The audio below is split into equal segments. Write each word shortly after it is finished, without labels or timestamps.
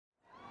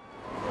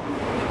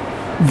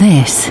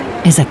This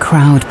is a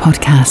Crowd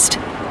podcast.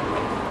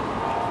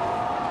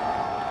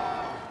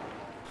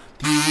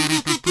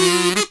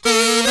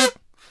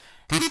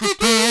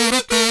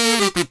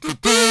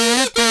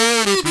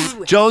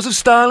 Joseph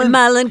Stalin,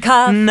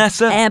 Malenkov,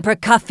 Nasser, and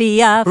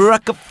Prokofiev,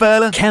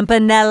 Rockefeller,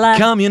 Campanella,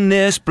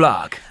 Communist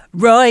Bloc,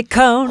 Roy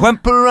Cohn,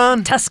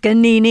 Quemperon,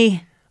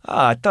 Toscanini.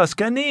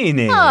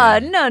 Toscanini.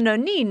 No,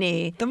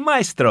 Nini. The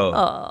maestro.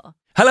 Oh.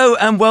 Hello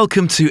and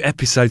welcome to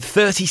episode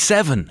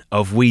 37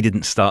 of We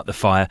Didn't Start the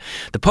Fire,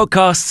 the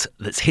podcast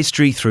that's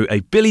history through a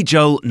Billy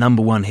Joel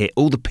 #1 hit.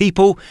 All the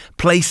people,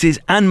 places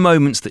and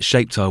moments that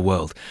shaped our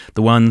world.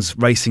 The ones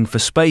racing for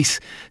space,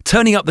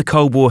 turning up the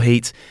Cold War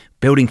heat,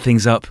 building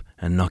things up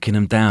and knocking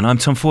them down. I'm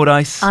Tom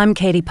Fordyce. I'm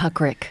Katie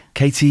Puckrick.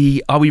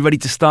 Katie, are we ready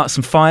to start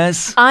some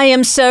fires? I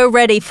am so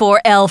ready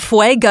for El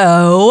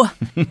Fuego.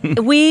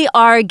 We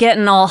are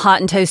getting all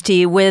hot and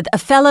toasty with a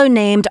fellow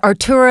named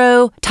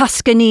Arturo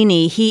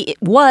Toscanini. He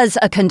was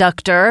a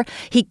conductor.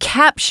 He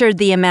captured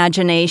the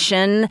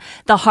imagination,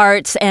 the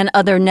hearts, and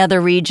other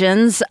nether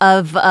regions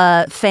of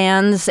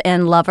fans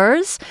and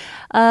lovers.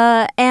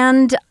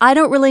 And I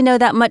don't really know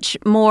that much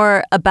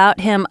more about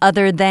him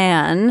other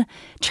than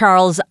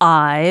Charles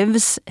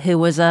Ives, who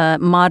was a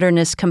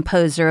modernist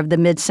composer of the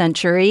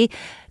mid-century,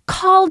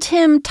 called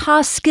him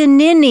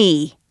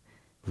Toscanini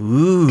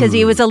because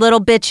he was a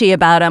little bitchy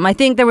about him. I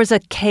think there was a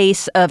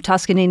case of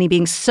Toscanini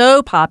being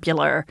so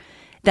popular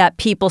that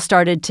people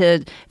started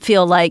to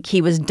feel like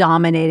he was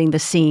dominating the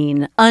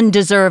scene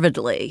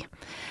undeservedly.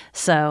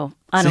 So,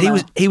 I don't know.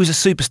 He was a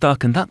superstar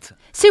conductor.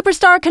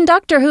 Superstar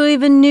conductor who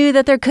even knew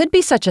that there could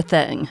be such a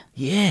thing.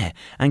 Yeah.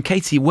 And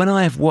Katie, when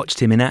I have watched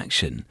him in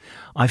action,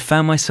 I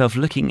found myself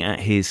looking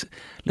at his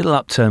little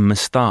upturned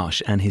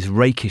moustache and his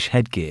rakish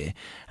headgear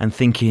and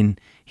thinking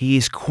he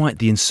is quite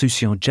the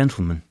insouciant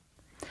gentleman.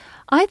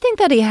 I think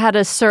that he had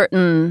a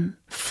certain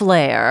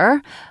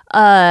flair.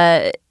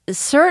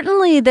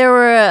 Certainly there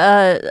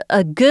were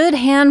a good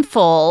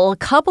handful, a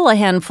couple of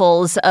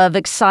handfuls of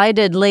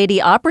excited lady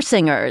opera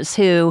singers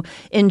who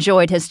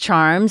enjoyed his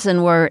charms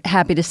and were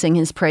happy to sing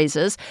his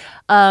praises.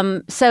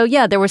 So,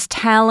 yeah, there was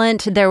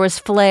talent, there was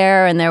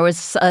flair, and there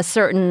was a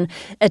certain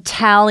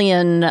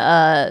Italian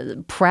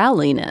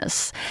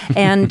prowliness.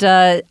 And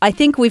I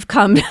think we've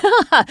come,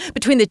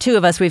 between the two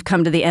of us, we've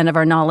come to the end of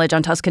our knowledge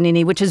on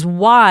Toscanini, which is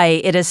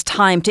why it is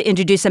time to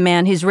introduce a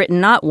man who's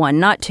written not one,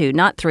 not two,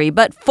 not three,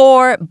 but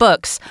 4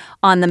 books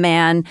on the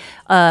man,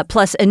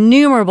 plus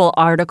innumerable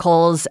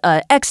articles,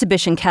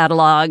 exhibition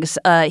catalogs.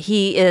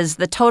 He is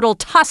the total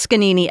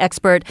Toscanini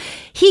expert.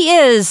 He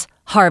is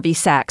Harvey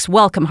Sachs.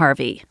 Welcome,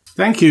 Harvey.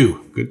 Thank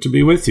you. Good to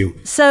be with you.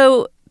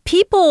 So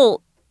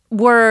people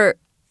were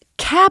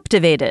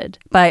captivated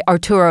by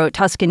Arturo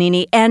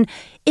Toscanini, and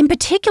in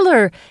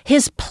particular,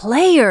 his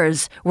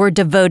players were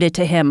devoted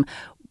to him.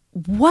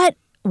 What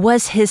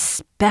was his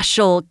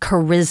special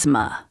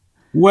charisma?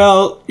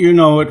 Well,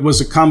 it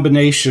was a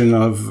combination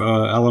of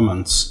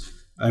elements.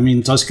 I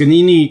mean,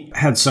 Toscanini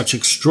had such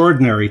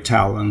extraordinary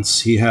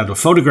talents. He had a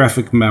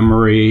photographic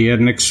memory, he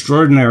had an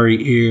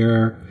extraordinary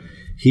ear.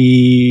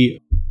 He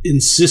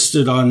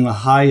insisted on the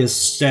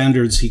highest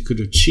standards he could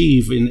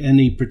achieve in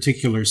any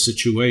particular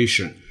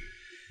situation.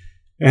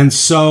 And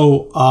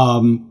so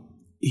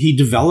he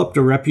developed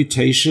a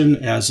reputation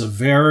as a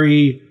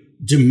very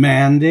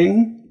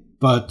demanding,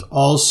 but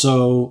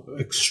also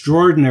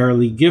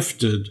extraordinarily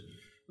gifted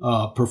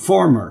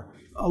performer.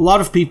 A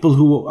lot of people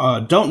who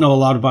don't know a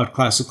lot about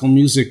classical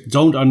music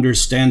don't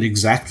understand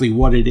exactly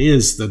what it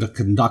is that a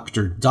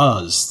conductor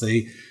does.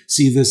 They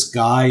see this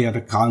guy at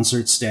a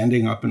concert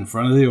standing up in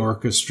front of the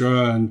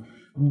orchestra and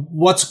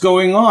what's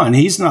going on?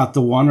 He's not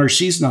the one or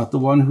she's not the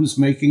one who's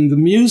making the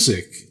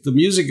music. The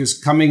music is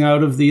coming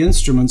out of the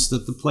instruments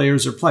that the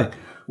players are playing.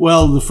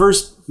 Well, the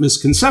first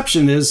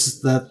misconception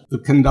is that the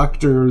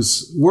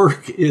conductor's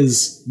work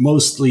is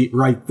mostly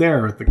right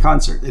there at the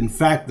concert. In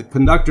fact, the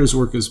conductor's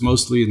work is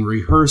mostly in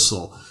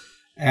rehearsal.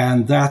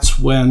 And that's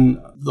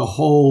when the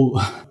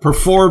whole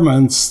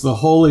performance, the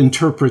whole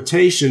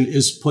interpretation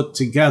is put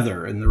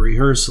together in the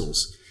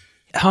rehearsals.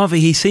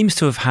 Harvey, he seems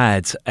to have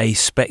had a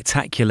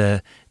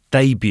spectacular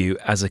debut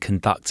as a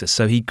conductor.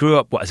 So he grew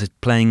up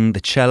playing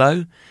the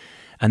cello,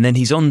 and then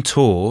he's on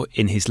tour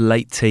in his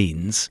late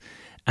teens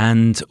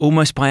and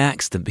almost by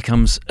accident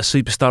becomes a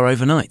superstar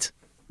overnight.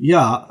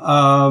 Yeah,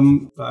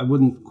 I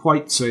wouldn't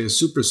quite say a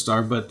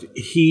superstar, but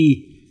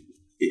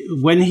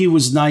when he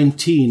was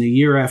 19, a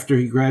year after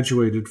he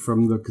graduated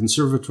from the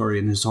conservatory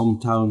in his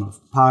hometown of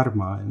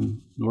Parma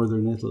in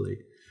northern Italy,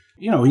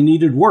 he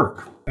needed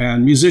work,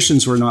 and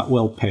musicians were not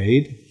well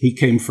paid. He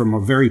came from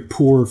a very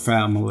poor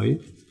family.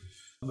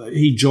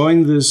 He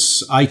joined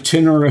this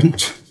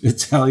itinerant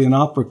Italian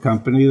opera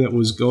company that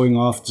was going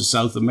off to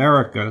South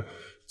America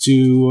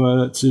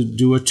to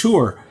do a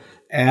tour.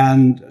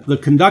 And the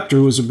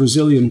conductor was a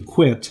Brazilian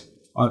quit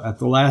at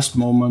the last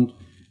moment.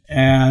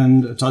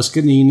 And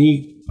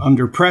Toscanini,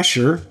 under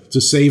pressure to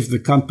save the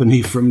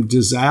company from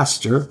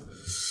disaster,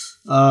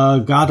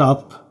 got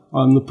up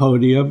on the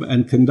podium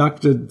and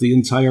conducted the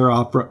entire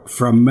opera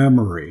from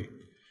memory.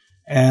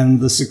 And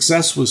the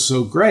success was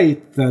so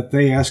great that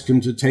they asked him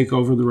to take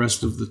over the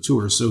rest of the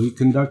tour. So he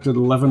conducted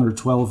 11 or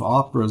 12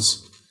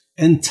 operas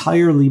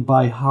entirely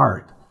by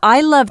heart.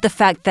 I love the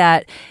fact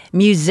that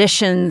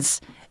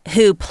musicians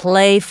who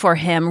play for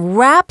him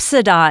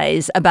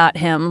rhapsodize about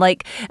him.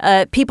 Like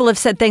people have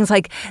said things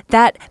like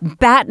that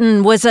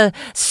baton was a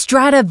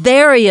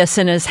Stradivarius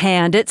in his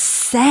hand. It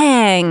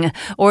sang.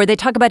 Or they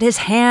talk about his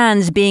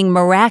hands being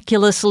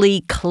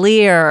miraculously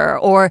clear.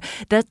 Or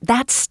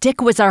that stick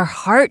was our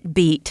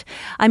heartbeat.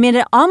 I mean,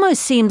 it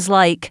almost seems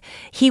like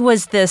he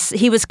was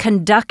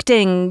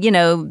conducting,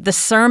 the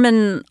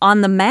Sermon on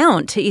the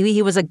Mount.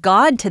 He was a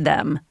god to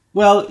them.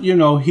 Well,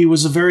 he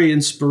was a very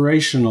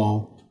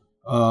inspirational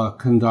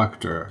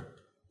conductor.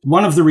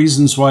 One of the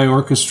reasons why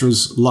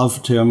orchestras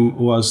loved him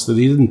was that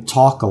he didn't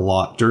talk a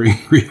lot during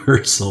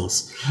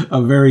rehearsals.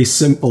 A very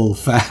simple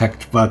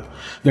fact, but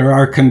there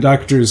are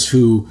conductors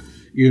who,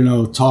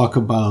 talk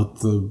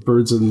about the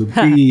birds and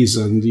the bees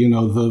and,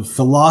 the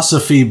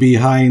philosophy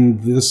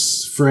behind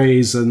this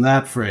phrase and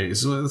that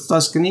phrase. With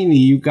Toscanini,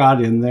 you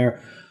got in there.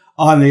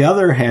 On the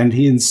other hand,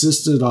 he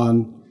insisted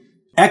on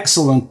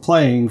excellent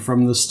playing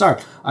from the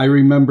start. I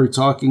remember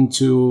talking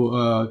to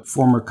a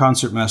former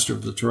concertmaster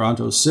of the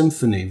Toronto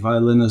Symphony,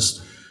 violinist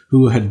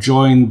who had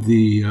joined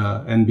the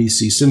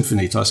NBC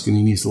Symphony,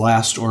 Toscanini's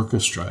last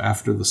orchestra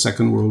after the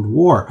Second World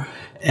War.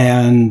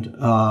 And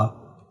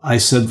I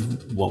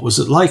said, what was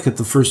it like at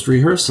the first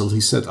rehearsal?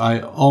 He said, I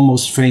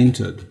almost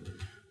fainted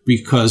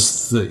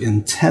because the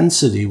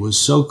intensity was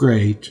so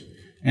great.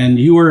 And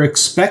you were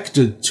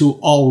expected to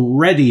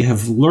already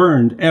have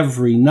learned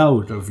every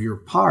note of your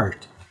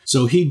part.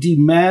 So he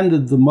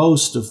demanded the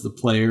most of the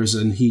players,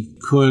 and he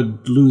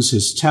could lose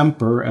his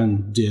temper,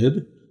 and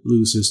did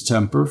lose his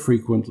temper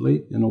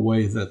frequently in a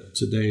way that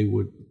today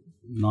would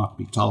not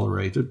be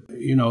tolerated.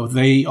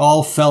 They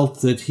all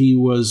felt that he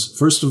was,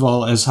 first of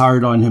all, as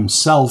hard on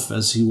himself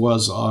as he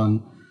was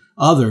on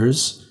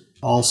others.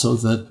 Also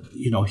that,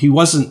 he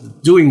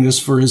wasn't doing this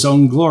for his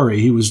own glory.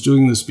 He was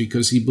doing this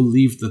because he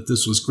believed that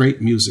this was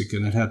great music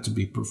and it had to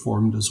be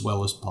performed as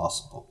well as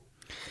possible.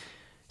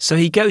 So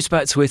he goes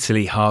back to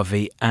Italy,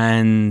 Harvey,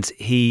 and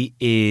he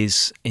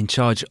is in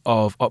charge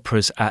of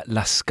operas at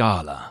La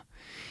Scala.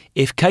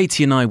 If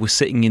Katie and I were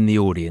sitting in the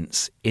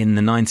audience in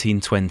the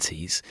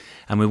 1920s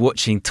and we're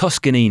watching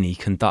Toscanini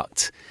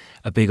conduct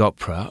a big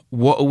opera,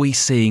 what are we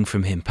seeing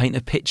from him? Paint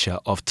a picture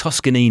of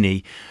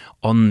Toscanini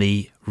on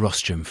the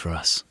rostrum for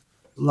us.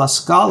 La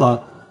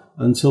Scala,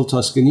 until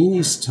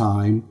Toscanini's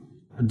time,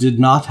 did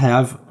not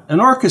have an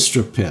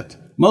orchestra pit.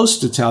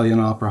 Most Italian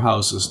opera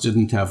houses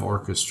didn't have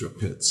orchestra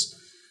pits.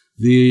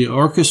 The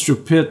orchestra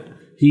pit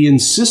he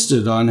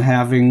insisted on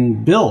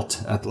having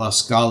built at La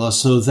Scala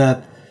so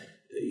that,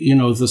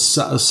 the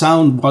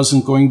sound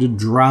wasn't going to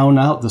drown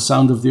out, the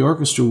sound of the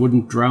orchestra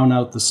wouldn't drown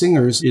out the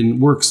singers in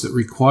works that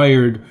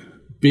required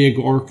big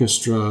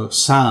orchestra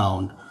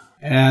sound.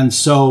 And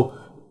so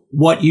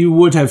what you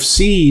would have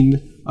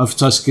seen of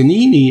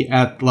Toscanini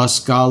at La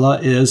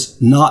Scala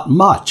is not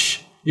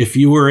much if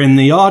you were in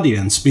the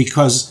audience,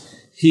 because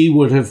he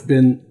would have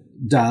been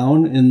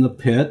down in the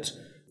pit.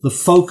 The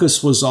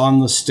focus was on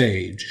the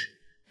stage.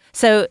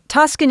 So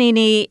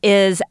Toscanini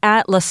is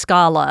at La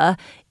Scala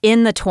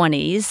in the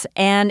 20s,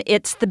 and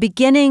it's the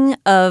beginning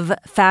of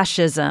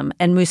fascism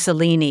and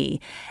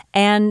Mussolini.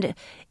 And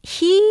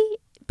he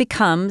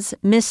becomes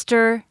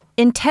Mr.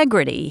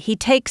 Integrity. He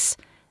takes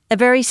a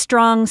very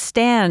strong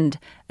stand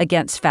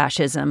against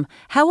fascism.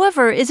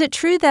 However, is it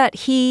true that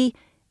he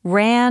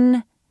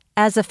ran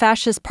as a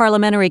fascist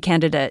parliamentary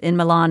candidate in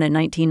Milan in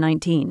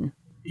 1919?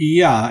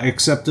 Yeah,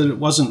 except that it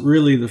wasn't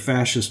really the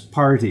fascist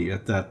party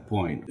at that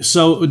point.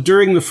 So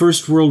during the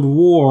First World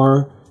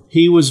War,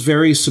 he was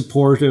very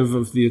supportive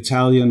of the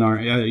Italian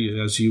army.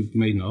 As you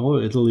may know,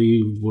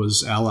 Italy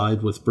was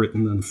allied with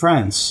Britain and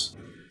France.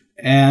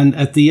 And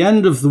at the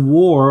end of the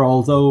war,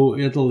 although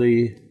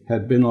Italy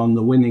had been on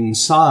the winning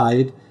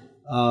side,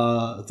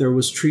 there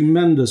was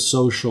tremendous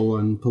social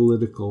and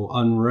political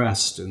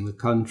unrest in the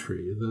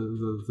country.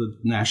 The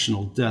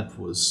national debt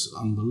was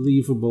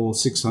unbelievable.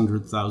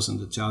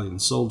 600,000 Italian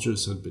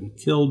soldiers had been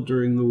killed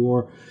during the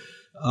war.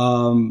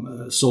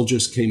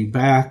 Soldiers came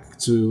back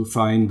to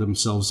find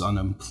themselves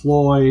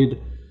unemployed.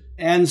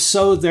 And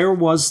so there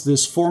was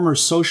this former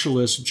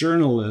socialist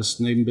journalist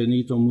named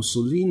Benito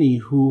Mussolini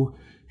who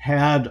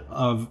had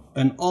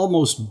an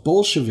almost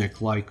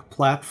Bolshevik-like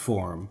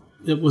platform.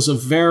 It was a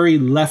very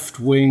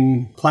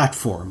left-wing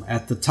platform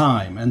at the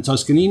time, and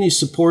Toscanini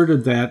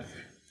supported that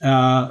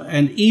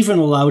and even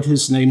allowed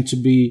his name to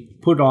be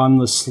put on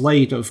the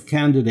slate of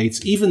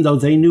candidates, even though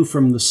they knew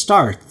from the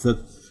start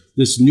that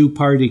this new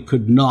party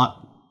could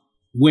not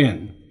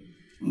win.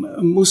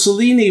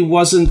 Mussolini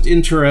wasn't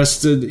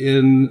interested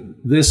in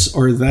this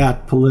or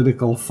that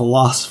political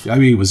philosophy. I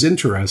mean, he was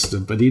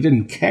interested, but he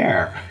didn't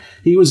care.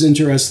 He was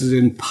interested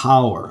in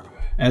power.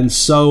 And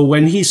so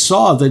when he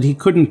saw that he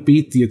couldn't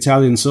beat the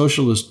Italian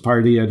Socialist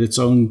Party at its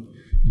own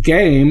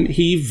game,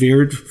 he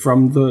veered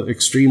from the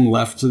extreme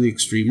left to the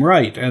extreme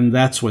right. And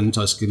that's when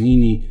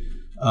Toscanini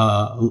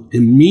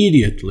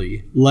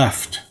immediately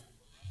left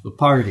the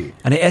party.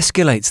 And it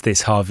escalates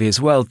this, Harvey, as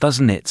well,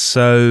 doesn't it?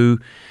 So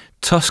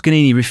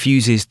Toscanini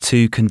refuses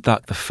to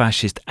conduct the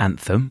fascist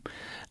anthem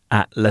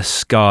at La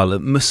Scala.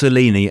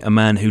 Mussolini, a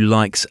man who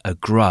likes a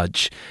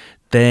grudge,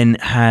 then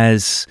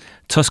has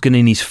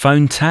Toscanini's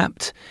phone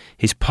tapped,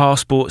 his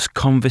passports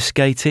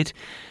confiscated.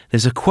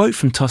 There's a quote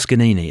from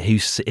Toscanini,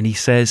 and he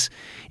says,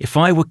 "If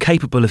I were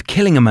capable of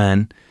killing a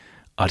man,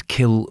 I'd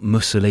kill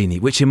Mussolini,"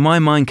 which in my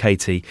mind,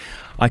 Katie,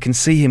 I can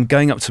see him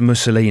going up to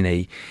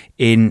Mussolini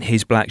in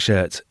his black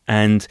shirt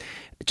and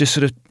just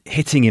sort of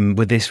hitting him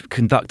with this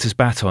conductor's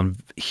baton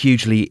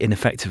hugely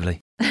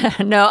ineffectively.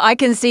 No, I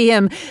can see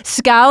him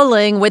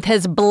scowling with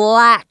his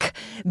black,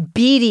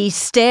 beady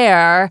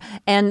stare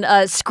and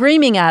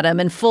screaming at him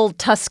in full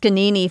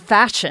Toscanini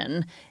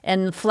fashion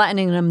and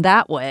flattening him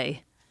that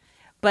way.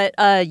 But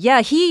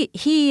he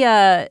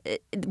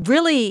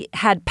really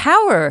had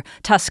power,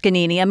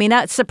 Toscanini. I mean,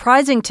 that's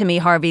surprising to me,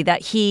 Harvey,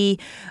 that he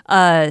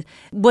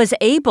was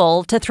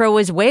able to throw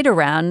his weight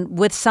around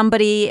with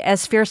somebody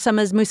as fearsome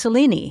as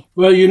Mussolini.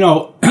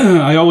 Well,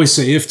 I always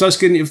say if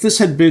this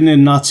had been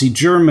in Nazi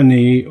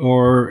Germany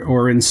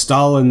or in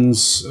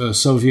Stalin's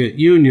Soviet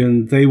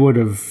Union, they would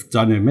have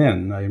done him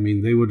in. I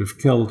mean, they would have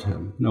killed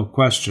him, no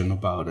question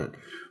about it.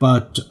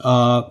 But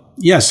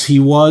yes, he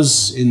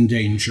was in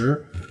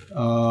danger.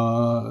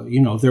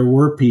 There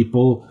were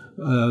people.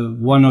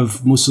 One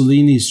of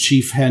Mussolini's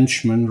chief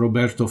henchmen,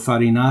 Roberto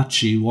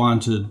Farinacci,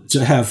 wanted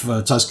to have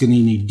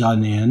Toscanini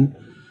done in.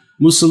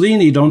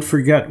 Mussolini, don't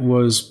forget,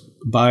 was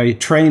by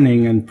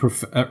training and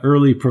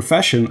early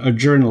profession a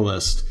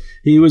journalist.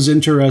 He was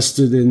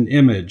interested in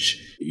image.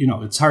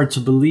 It's hard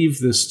to believe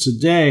this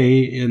today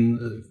in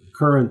the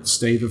current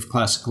state of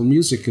classical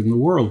music in the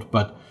world,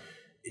 but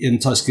in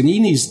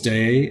Toscanini's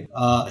day,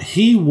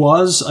 he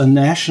was a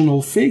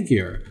national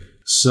figure.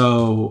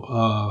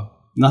 So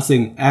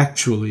nothing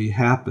actually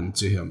happened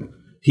to him.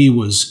 He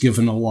was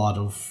given a lot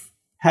of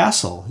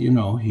hassle.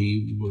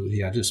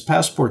 He had his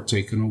passport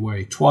taken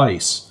away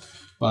twice.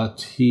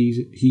 But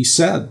he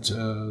said,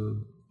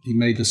 he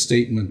made a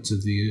statement to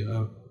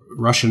the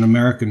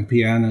Russian-American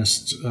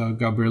pianist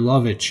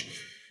Gabrilovich,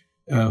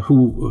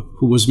 who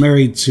was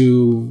married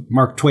to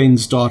Mark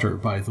Twain's daughter,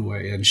 by the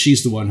way, and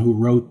she's the one who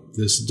wrote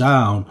this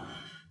down,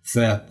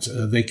 that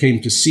they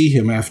came to see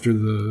him after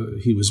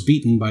he was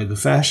beaten by the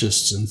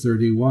fascists in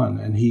 1931,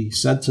 and he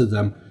said to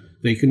them,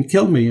 "They can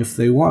kill me if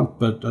they want,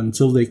 but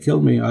until they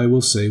kill me, I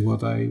will say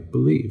what I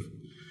believe."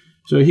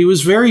 So he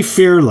was very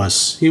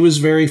fearless. He was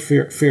very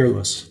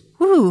fearless.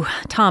 Ooh,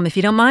 Tom, if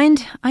you don't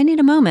mind, I need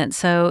a moment,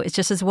 so it's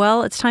just as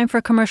well it's time for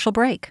a commercial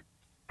break.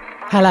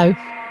 Hello,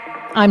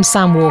 I'm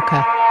Sam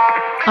Walker.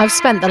 I've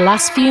spent the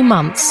last few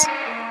months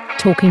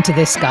talking to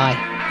this guy.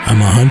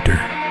 I'm a hunter.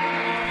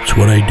 It's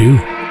what I do.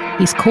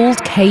 He's called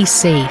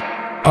KC.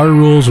 Our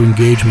rules of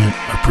engagement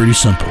are pretty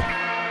simple.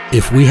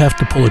 If we have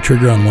to pull a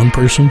trigger on one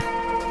person,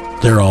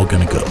 they're all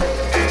gonna go.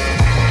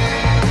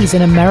 He's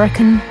an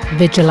American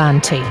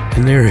vigilante.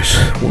 And there is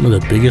one of the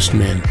biggest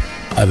men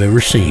I've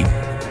ever seen,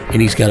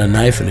 and he's got a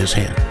knife in his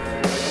hand.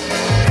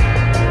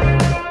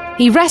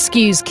 He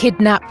rescues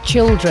kidnapped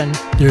children.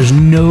 There's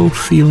no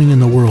feeling in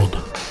the world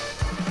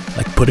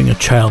like putting a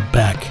child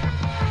back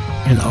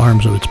in the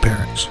arms of its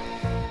parents.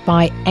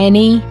 By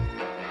any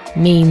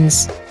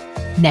means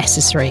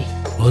necessary.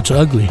 Well, it's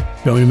ugly.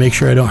 You want me to make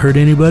sure I don't hurt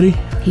anybody?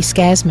 He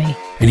scares me.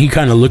 And he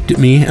kind of looked at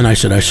me, and I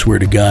said, "I swear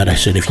to God," I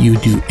said, "if you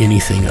do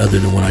anything other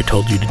than what I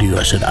told you to do,"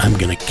 I said, "I'm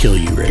going to kill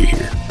you right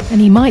here." And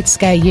he might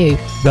scare you.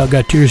 About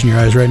got tears in your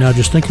eyes right now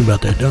just thinking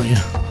about that, don't you?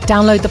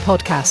 Download the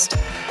podcast,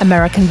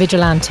 American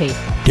Vigilante.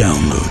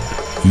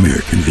 Download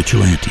American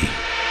Vigilante.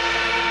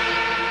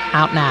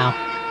 Out now.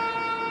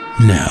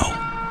 Now.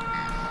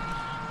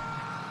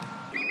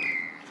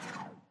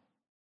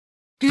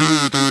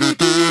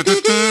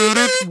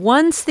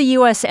 Once the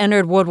U.S.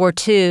 entered World War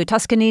II,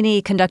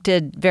 Toscanini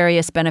conducted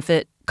various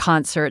benefit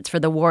concerts for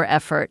the war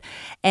effort.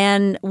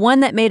 And one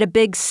that made a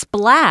big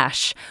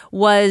splash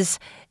was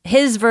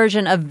his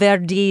version of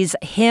Verdi's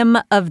Hymn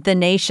of the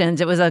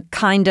Nations. It was a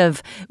kind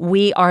of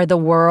We Are the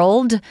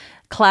World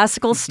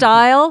classical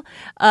style.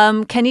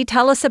 Can you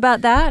tell us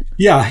about that?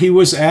 Yeah, he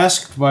was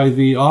asked by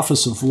the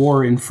Office of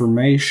War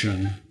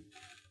Information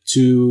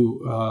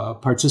to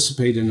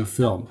participate in a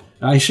film.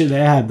 I should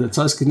add that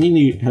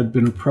Toscanini had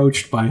been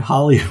approached by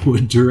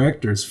Hollywood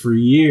directors for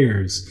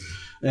years,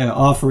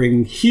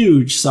 offering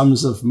huge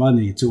sums of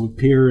money to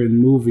appear in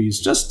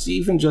movies,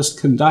 even just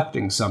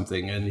conducting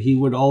something. And he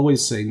would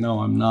always say,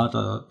 "No, I'm not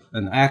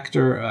an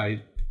actor.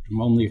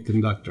 I'm only a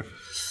conductor."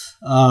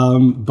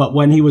 But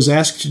when he was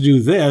asked to do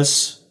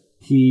this,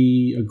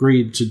 he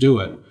agreed to do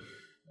it.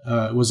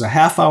 It was a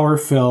half-hour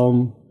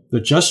film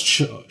that just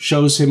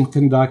shows him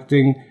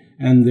conducting,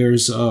 and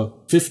there's a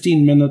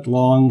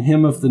 15-minute-long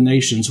Hymn of the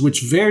Nations,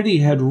 which Verdi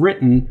had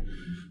written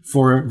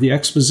for the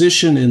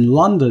exposition in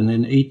London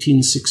in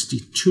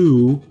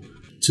 1862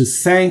 to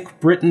thank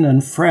Britain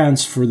and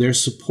France for their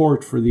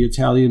support for the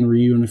Italian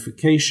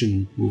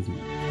reunification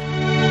movement.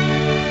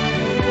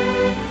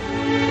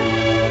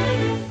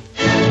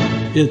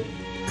 It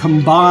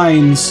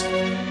combines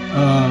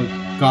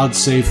God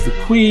Save the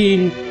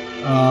Queen,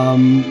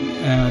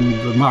 and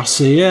the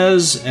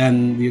Marseillaise,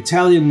 and the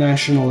Italian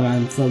national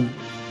anthem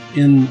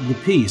in the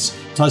piece.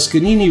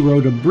 Toscanini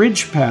wrote a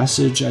bridge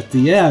passage at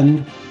the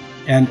end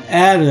and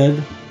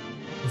added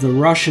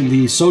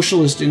the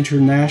Socialist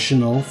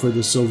International for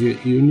the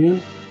Soviet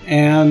Union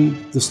and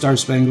the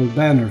Star-Spangled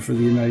Banner for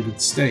the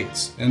United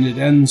States. And it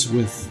ends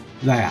with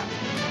that.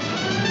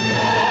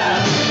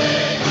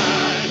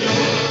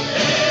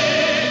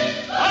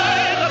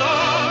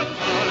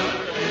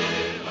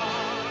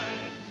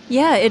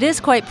 Yeah, it is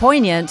quite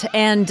poignant.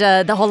 And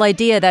the whole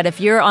idea that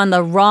if you're on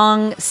the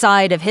wrong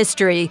side of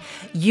history,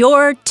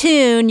 your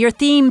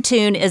theme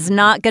tune is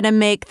not going to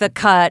make the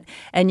cut,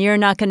 and you're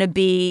not going to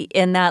be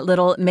in that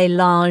little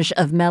mélange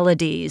of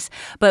melodies.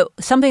 But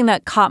something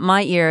that caught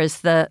my ear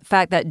is the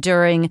fact that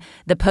during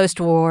the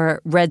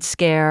post-war Red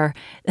Scare,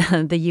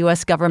 the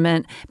U.S.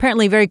 government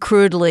apparently very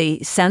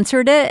crudely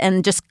censored it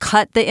and just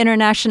cut the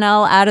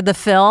Internationale out of the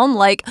film.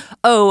 Like,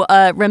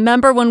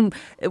 remember when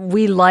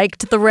we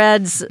liked the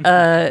Reds?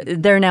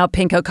 They're now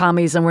pinko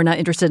commies and we're not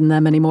interested in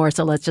them anymore,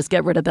 so let's just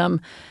get rid of them.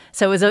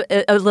 So it was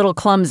a little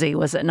clumsy,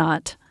 was it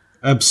not?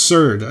 An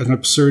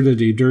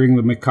absurdity during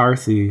the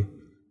McCarthy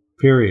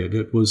period.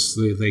 It was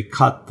they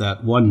cut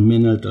that 1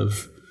 minute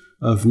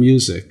of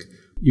music.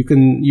 You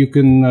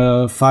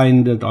can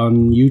find it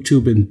on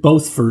YouTube in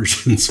both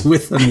versions,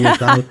 with and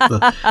without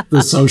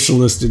the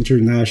Socialist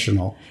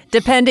International.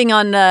 Depending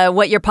on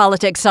what your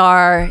politics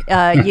are,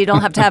 you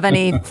don't have to have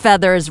any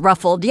feathers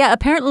ruffled. Yeah,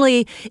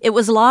 apparently it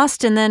was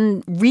lost and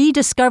then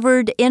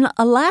rediscovered in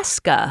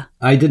Alaska.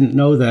 I didn't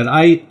know that.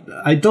 I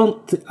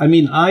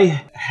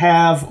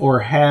have or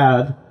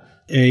had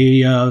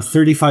a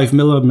 35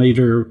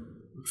 millimeter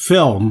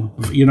film,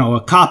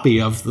 a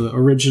copy of the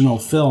original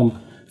film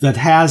that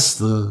has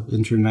the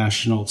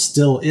International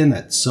still in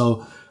it.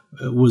 So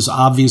it was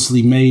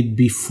obviously made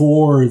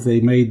before they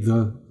made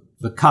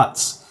the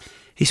cuts.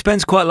 He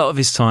spends quite a lot of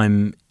his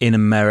time in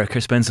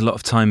America, spends a lot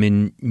of time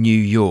in New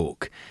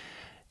York.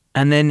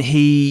 And then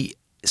he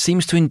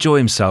seems to enjoy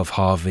himself,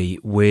 Harvey,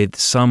 with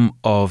some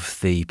of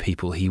the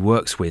people he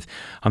works with.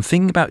 I'm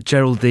thinking about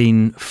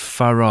Geraldine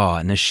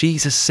Farrar. Now,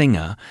 she's a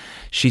singer.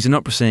 She's an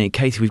opera singer.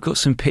 Katie, we've got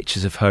some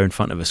pictures of her in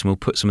front of us, and we'll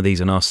put some of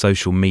these on our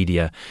social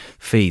media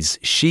feeds.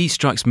 She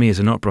strikes me as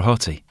an opera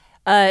hottie.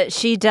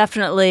 She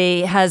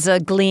definitely has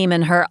a gleam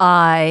in her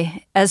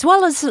eye, as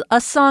well as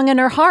a song in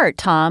her heart,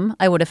 Tom,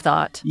 I would have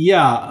thought.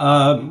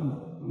 Yeah,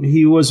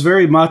 he was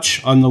very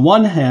much, on the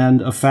one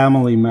hand, a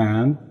family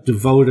man,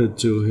 devoted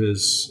to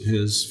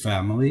his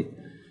family.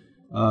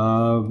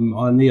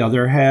 On the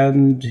other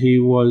hand, he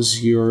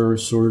was your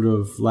sort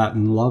of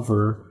Latin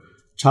lover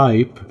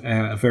type,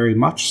 very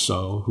much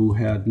so, who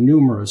had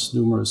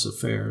numerous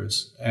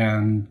affairs.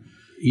 And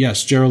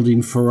yes,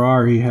 Geraldine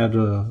Farrar, he had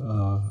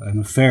an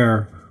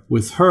affair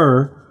with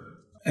her,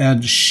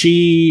 and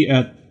she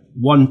at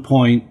one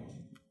point,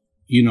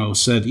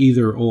 said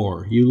either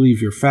or. You leave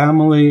your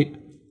family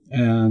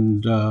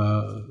and,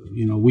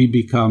 we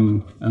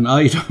become an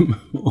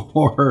item,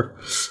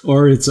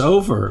 or it's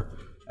over.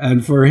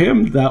 And for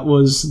him, that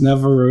was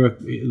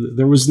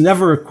there was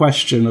never a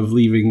question of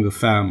leaving the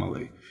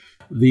family.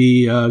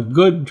 The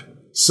good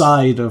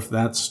side of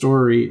that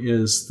story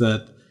is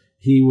that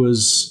he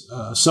was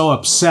so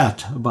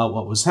upset about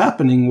what was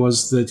happening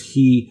was that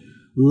he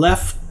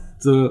left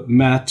the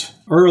Met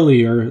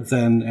earlier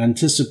than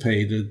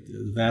anticipated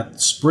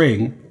that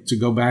spring to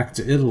go back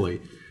to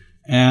Italy.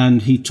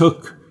 And he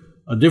took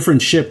a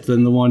different ship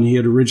than the one he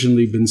had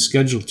originally been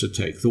scheduled to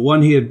take. The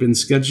one he had been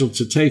scheduled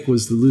to take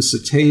was the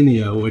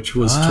Lusitania, which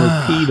was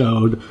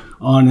torpedoed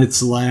on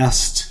its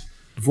last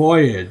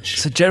voyage.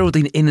 So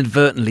Geraldine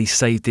inadvertently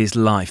saved his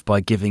life by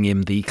giving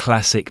him the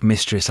classic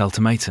mistress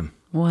ultimatum.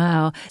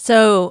 Wow.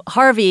 So,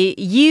 Harvey,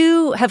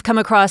 you have come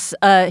across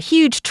a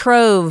huge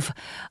trove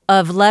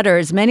of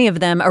letters, many of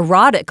them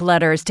erotic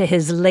letters to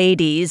his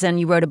ladies, and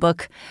you wrote a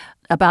book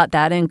about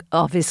that and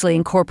obviously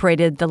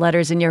incorporated the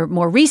letters in your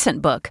more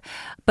recent book.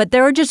 But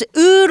there are just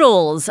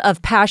oodles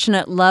of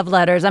passionate love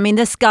letters. I mean,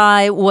 this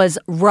guy was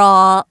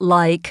raw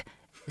like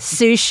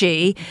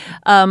sushi.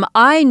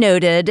 I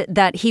noted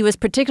that he was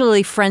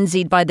particularly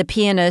frenzied by the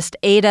pianist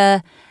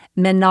Ada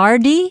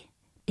Menardi.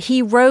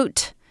 He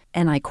wrote,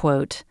 and I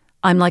quote,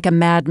 "I'm like a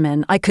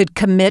madman. I could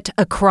commit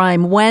a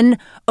crime. When,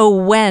 oh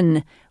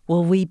when,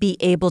 will we be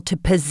able to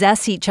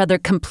possess each other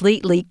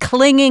completely,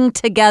 clinging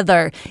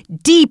together,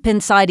 deep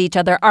inside each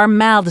other, our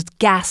mouths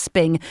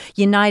gasping,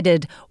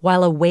 united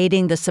while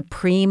awaiting the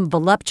supreme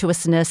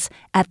voluptuousness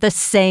at the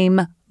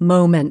same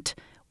moment?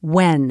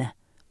 When?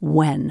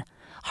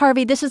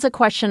 Harvey, this is a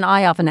question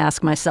I often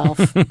ask myself.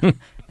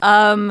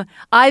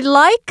 I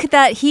like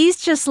that he's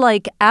just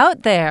like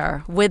out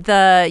there with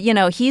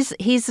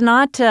he's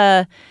not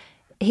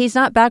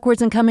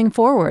backwards and coming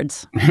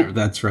forwards.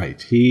 That's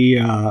right.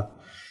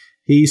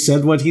 He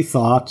said what he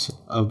thought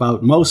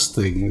about most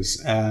things,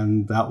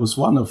 and that was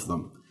one of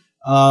them.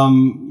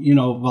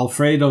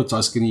 Valfredo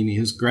Toscanini,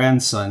 his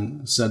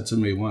grandson, said to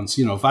me once,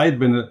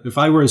 if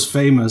I were as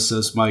famous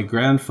as my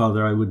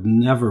grandfather, I would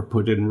never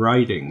put in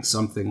writing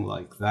something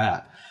like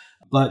that.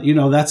 But,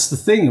 that's the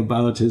thing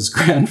about his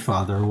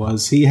grandfather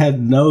was he had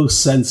no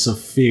sense of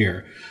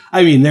fear.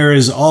 I mean, there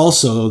is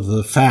also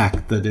the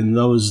fact that in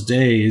those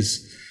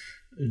days,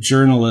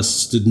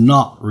 journalists did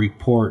not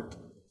report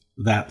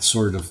that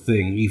sort of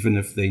thing, even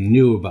if they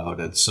knew about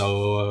it.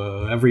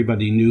 So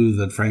everybody knew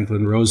that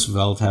Franklin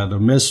Roosevelt had a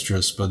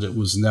mistress, but it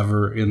was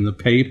never in the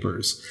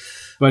papers.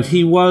 But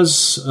he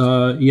was,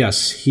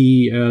 as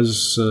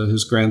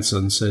his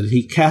grandson said,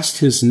 he cast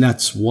his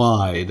nets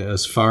wide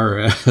as far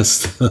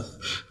as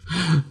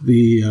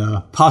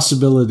the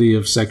possibility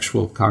of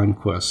sexual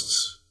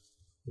conquests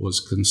was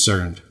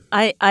concerned.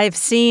 I've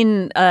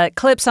seen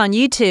clips on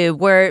YouTube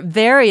where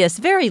various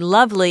very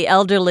lovely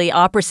elderly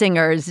opera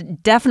singers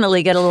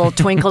definitely get a little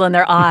twinkle in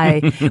their eye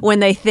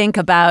when they think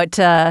about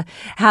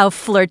how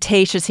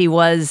flirtatious he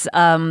was.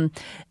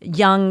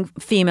 Young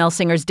female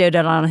singers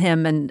doted on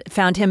him and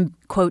found him,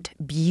 quote,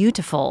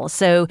 beautiful.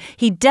 So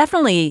he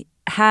definitely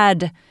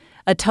had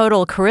a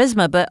total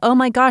charisma, but oh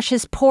my gosh,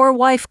 his poor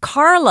wife,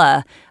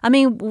 Carla. I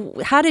mean,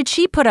 how did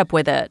she put up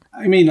with it?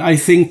 I mean, I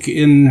think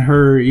in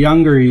her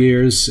younger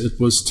years, it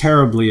was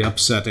terribly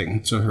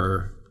upsetting to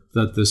her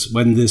that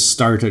when this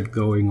started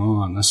going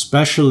on.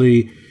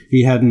 Especially,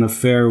 he had an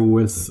affair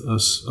with a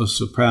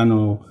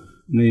soprano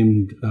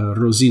named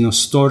Rosina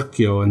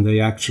Storchio, and they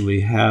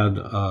actually had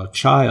a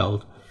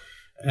child.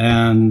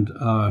 And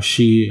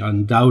she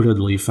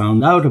undoubtedly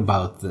found out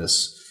about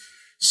this.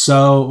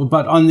 So,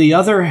 but on the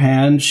other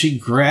hand, she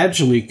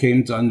gradually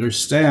came to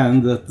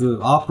understand that the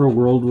opera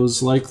world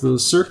was like the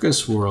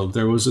circus world.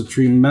 There was a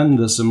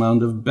tremendous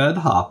amount of bed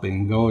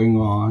hopping going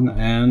on,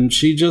 and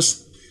she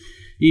just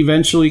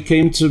eventually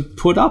came to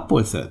put up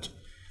with it.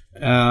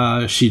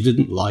 She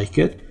didn't like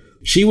it.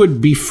 She would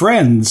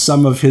befriend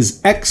some of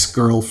his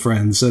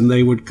ex-girlfriends, and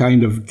they would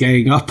kind of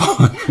gang up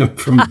on him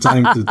from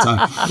time to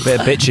time. A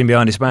bit of bitching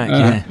behind his back,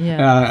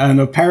 yeah. And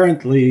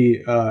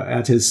apparently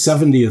at his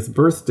 70th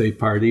birthday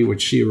party,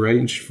 which she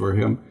arranged for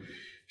him,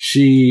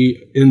 she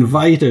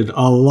invited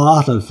a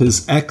lot of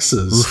his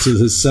exes to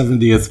his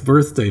 70th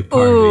birthday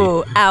party.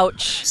 Ooh,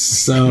 ouch.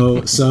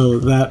 So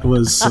that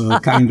was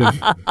kind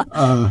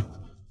of...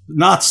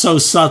 not so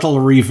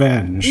subtle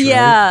revenge.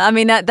 Yeah, right? I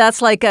mean,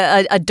 that's like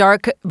a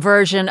dark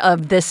version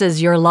of This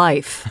Is Your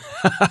Life.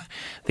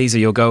 These are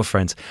your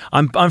girlfriends.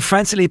 I'm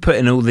frantically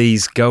putting all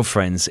these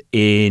girlfriends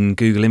in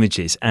Google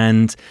Images.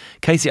 And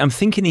Katie, I'm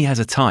thinking he has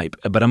a type,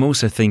 but I'm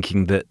also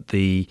thinking that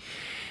the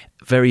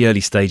very early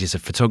stages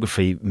of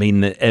photography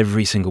mean that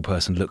every single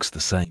person looks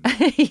the same.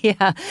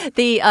 Yeah.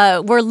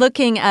 We're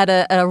looking at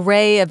an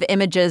array of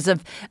images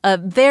of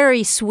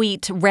very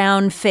sweet,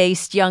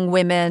 round-faced young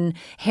women,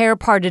 hair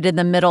parted in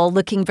the middle,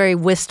 looking very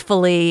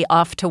wistfully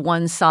off to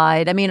one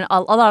side. I mean,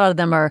 a lot of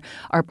them are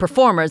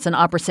performers and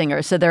opera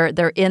singers, so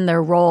they're in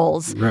their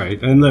roles.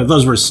 Right, and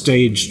those were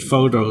staged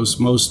photos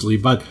mostly,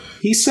 but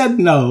he said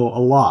no a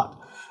lot.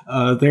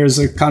 There's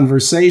a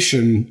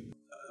conversation,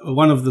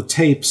 one of the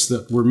tapes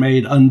that were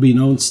made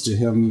unbeknownst to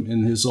him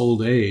in his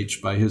old age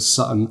by his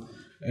son.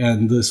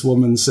 And this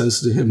woman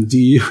says to him,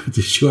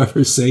 did you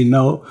ever say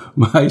no,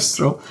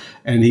 maestro?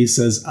 And he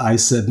says, I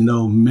said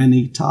no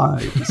many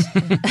times.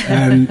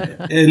 And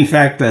in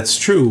fact, that's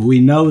true. We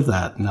know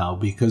that now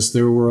because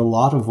there were a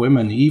lot of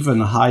women,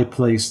 even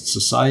high-placed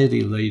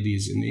society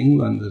ladies in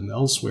England and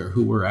elsewhere,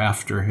 who were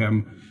after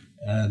him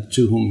and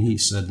to whom he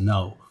said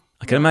no.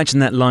 I can imagine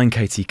that line,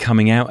 Katie,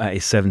 coming out at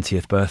his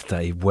 70th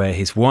birthday where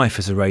his wife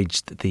has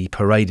arranged the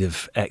parade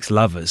of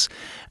ex-lovers,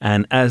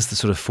 and as the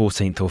sort of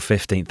 14th or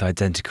 15th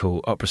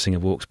identical opera singer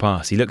walks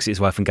past, he looks at his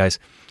wife and goes,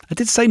 I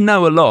did say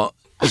no a lot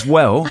as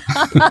well.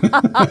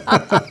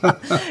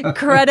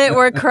 Credit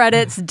where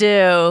credit's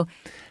due.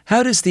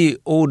 How does the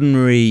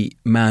ordinary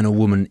man or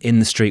woman in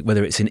the street,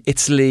 whether it's in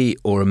Italy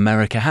or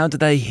America, how do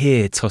they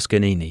hear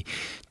Toscanini?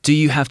 Do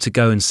you have to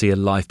go and see a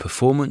live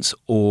performance,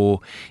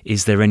 or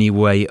is there any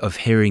way of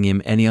hearing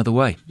him any other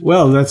way?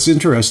 Well, that's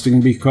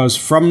interesting because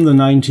from the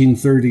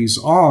 1930s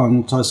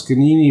on,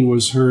 Toscanini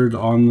was heard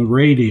on the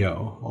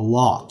radio a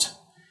lot.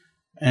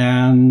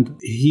 And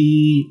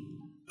he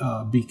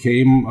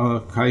became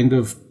a kind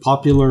of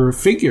popular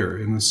figure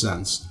in a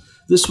sense.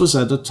 This was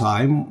at a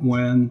time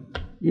when,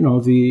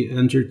 the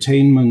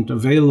entertainment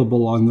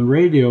available on the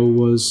radio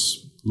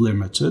was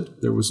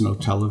limited. There was no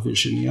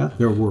television yet.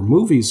 There were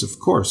movies, of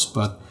course,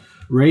 but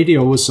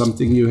radio was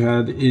something you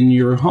had in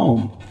your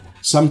home.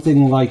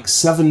 Something like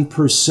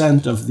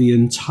 7% of the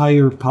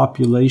entire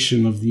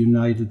population of the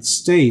United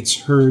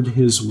States heard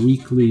his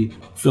weekly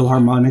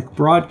Philharmonic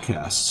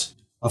broadcasts.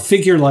 A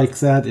figure like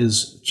that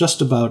is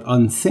just about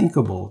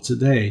unthinkable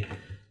today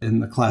in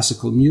the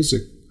classical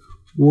music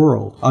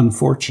world,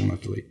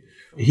 unfortunately.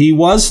 He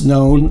was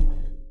known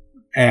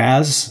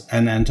as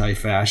an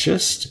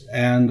anti-fascist,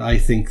 and I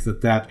think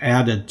that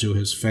added to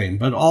his fame.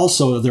 But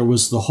also there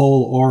was the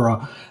whole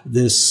aura,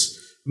 this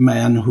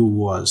man who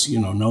was,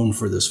 known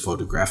for this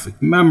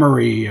photographic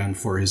memory and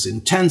for his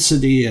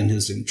intensity and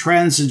his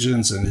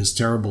intransigence and his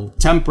terrible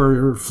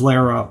temper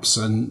flare-ups,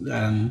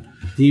 and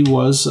he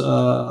was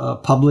a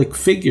public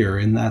figure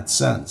in that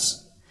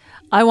sense.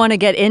 I want to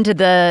get into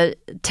the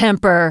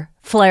temper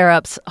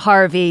flare-ups,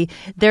 Harvey.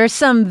 There's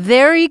some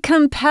very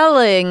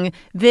compelling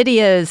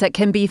videos that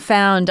can be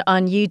found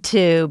on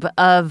YouTube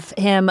of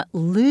him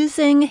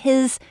losing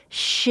his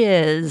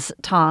shiz,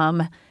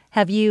 Tom.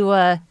 Have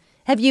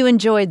you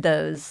enjoyed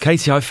those?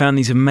 Katie, I found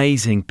these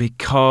amazing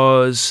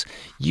because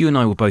you and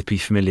I will both be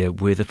familiar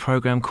with a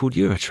program called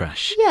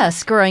Eurotrash.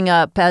 Yes, growing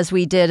up as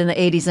we did in the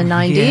 80s and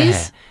 90s.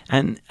 Yeah.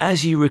 And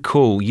as you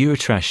recall,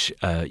 Eurotrash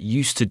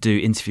used to do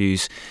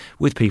interviews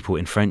with people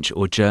in French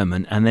or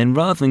German, and then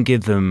rather than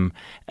give them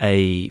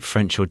a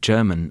French or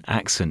German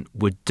accent,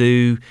 would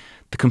do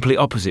the complete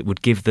opposite,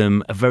 would give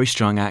them a very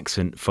strong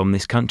accent from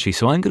this country.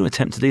 So I'm going to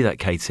attempt to do that,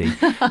 Katie,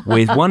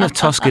 with one of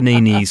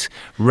Toscanini's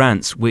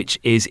rants, which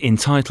is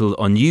entitled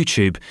on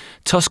YouTube,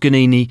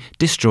 Toscanini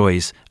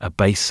Destroys a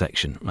Bass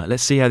Section. Right,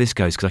 let's see how this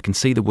goes, because I can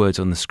see the words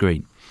on the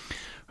screen.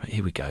 Right,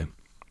 here we go.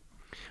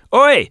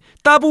 Oi,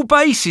 double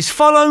basses,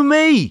 follow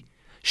me.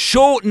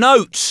 Short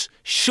notes.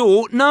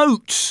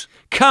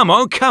 Come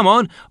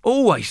on.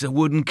 Always the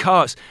wooden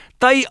carts.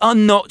 They are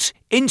not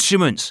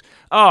instruments.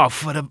 Oh,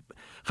 for the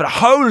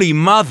Holy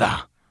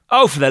Mother.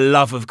 Oh, for the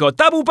love of God.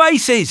 Double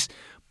basses.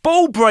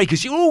 Ball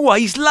breakers. You're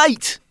always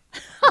late.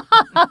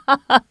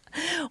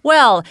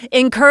 Well,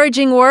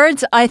 encouraging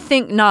words? I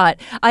think not.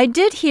 I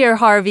did hear,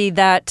 Harvey,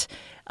 that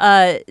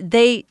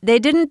they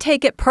didn't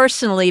take it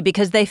personally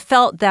because they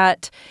felt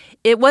that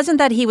it wasn't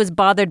that he was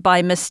bothered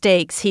by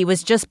mistakes. He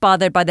was just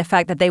bothered by the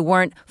fact that they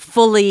weren't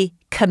fully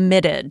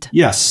committed.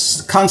 Yes,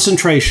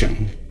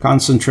 concentration.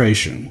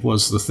 Concentration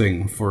was the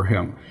thing for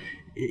him.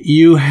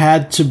 You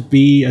had to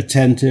be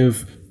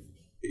attentive,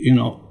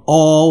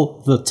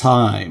 all the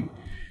time.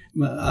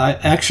 I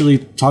actually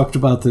talked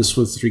about this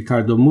with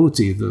Riccardo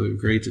Muti, the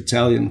great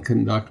Italian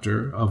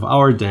conductor of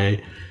our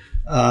day.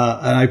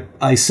 And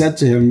I said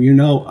to him,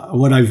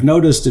 what I've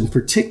noticed in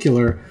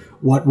particular,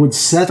 what would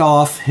set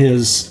off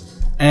his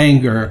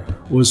anger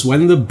was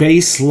when the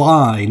bass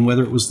line,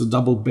 whether it was the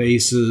double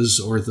basses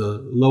or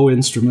the low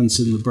instruments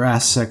in the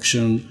brass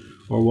section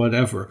or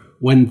whatever,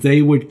 when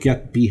they would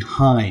get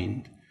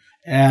behind.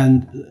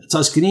 And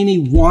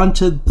Toscanini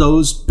wanted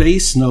those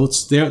bass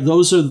notes there.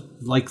 Those are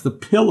like the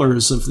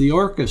pillars of the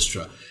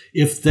orchestra.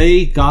 If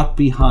they got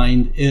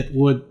behind, it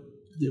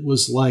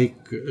was like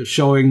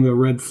showing the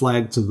red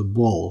flag to the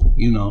bull,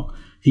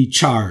 he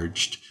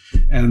charged.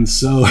 And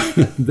so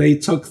they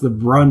took the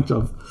brunt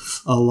of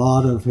a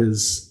lot of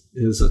his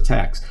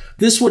attacks.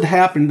 This would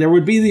happen. There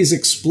would be these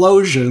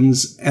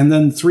explosions, and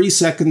then 3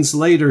 seconds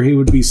later, he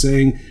would be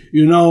saying,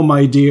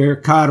 my dear,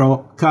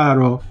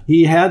 caro.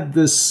 He had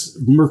this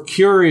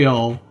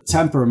mercurial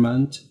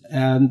temperament,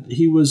 and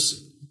he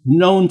was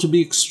known to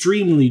be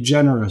extremely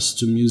generous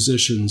to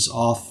musicians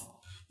off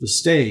the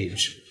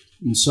stage.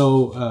 And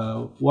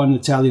so one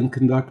Italian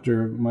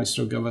conductor,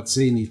 Maestro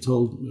Gavazzini,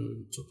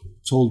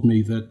 told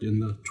me that in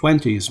the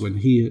 20s, when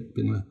he had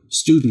been a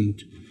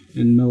student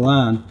in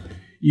Milan,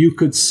 you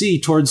could see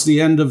towards the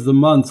end of the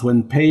month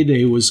when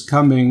payday was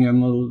coming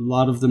and a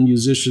lot of the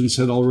musicians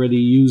had already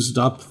used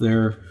up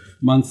their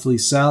monthly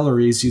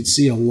salaries, you'd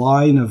see a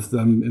line of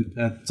them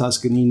at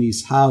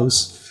Toscanini's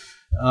house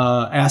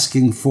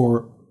asking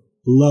for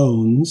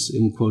loans,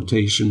 in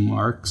quotation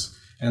marks.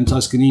 And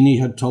Toscanini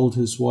had told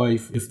his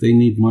wife, if they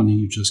need money,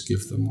 you just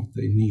give them what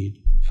they need.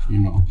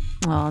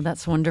 Oh,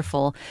 that's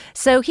wonderful.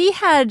 So he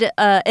had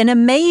an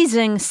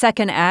amazing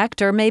second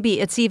act, or maybe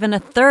it's even a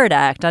third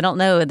act. I don't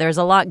know. There's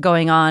a lot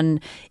going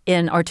on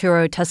in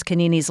Arturo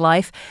Toscanini's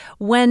life.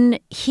 When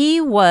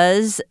he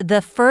was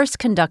the first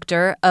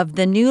conductor of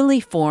the newly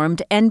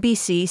formed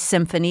NBC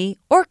Symphony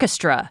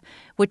Orchestra,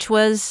 which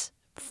was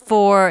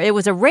it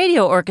was a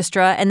radio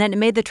orchestra, and then it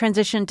made the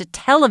transition to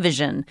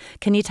television.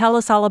 Can you tell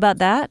us all about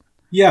that?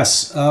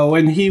 Yes.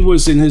 When he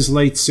was in his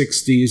late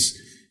 60s,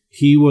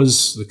 he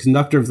was the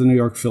conductor of the New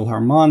York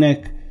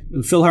Philharmonic.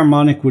 The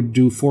Philharmonic would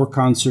do 4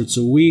 concerts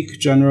a week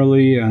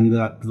generally, and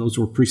those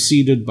were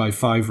preceded by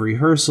 5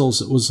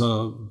 rehearsals. It was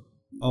a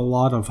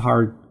lot of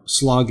hard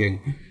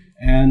slogging.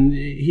 And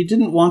he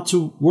didn't want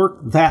to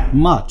work that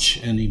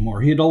much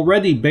anymore. He had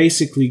already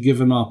basically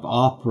given up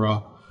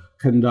opera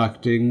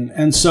conducting.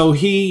 And so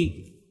he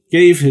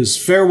gave his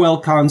farewell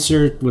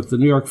concert with the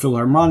New York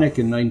Philharmonic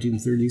in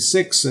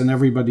 1936, and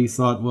everybody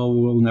thought, well,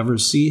 we'll never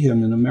see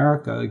him in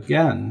America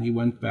again. He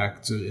went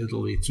back to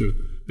Italy to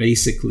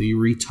basically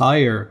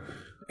retire.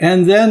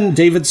 And then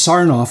David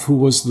Sarnoff, who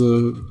was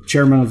the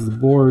chairman of the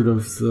board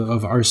of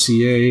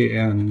RCA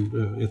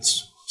and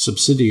its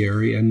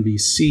subsidiary,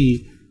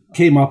 NBC,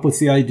 came up with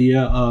the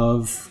idea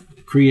of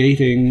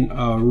creating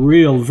a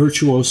real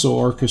virtuoso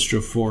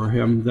orchestra for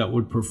him that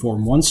would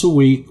perform once a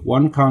week,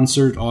 1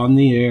 concert on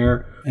the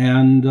air.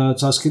 And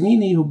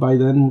Toscanini, who by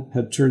then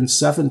had turned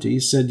 70,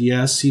 said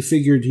yes. He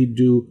figured he'd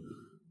do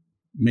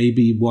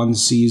maybe 1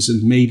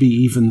 season, maybe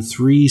even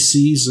 3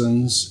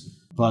 seasons.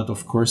 But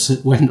of course,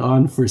 it went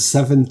on for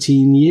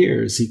 17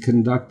 years. He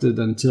conducted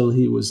until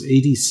he was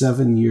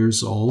 87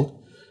 years old.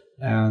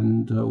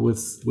 And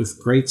with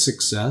great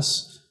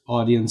success,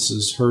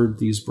 audiences heard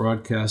these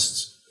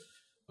broadcasts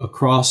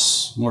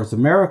across North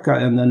America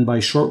and then by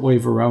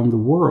shortwave around the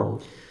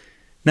world.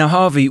 Now,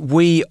 Harvey,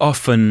 we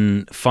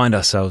often find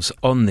ourselves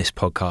on this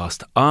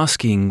podcast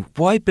asking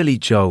why Billy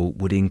Joel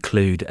would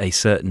include a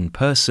certain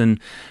person,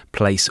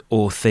 place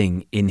or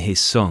thing in his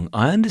song.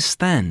 I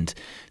understand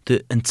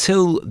that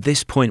until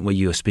this point where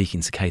you are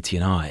speaking to Katie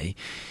and I,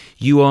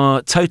 you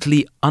are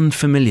totally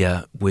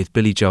unfamiliar with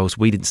Billy Joel's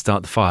We Didn't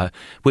Start the Fire,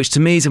 which to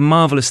me is a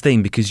marvellous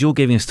thing because you're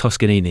giving us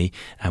Toscanini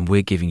and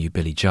we're giving you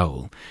Billy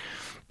Joel.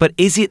 But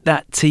is it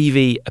that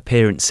TV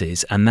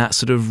appearances and that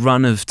sort of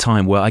run of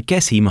time where I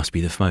guess he must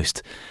be the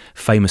most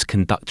famous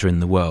conductor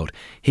in the world?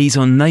 He's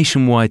on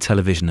nationwide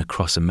television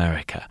across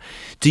America.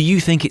 Do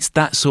you think it's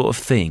that sort of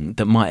thing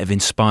that might have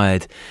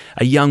inspired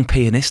a young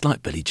pianist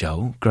like Billy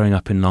Joel growing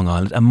up in Long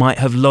Island and might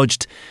have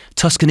lodged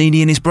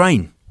Toscanini in his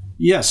brain?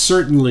 Yes,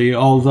 certainly.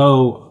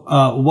 Although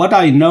what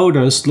I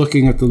noticed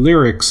looking at the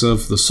lyrics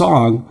of the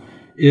song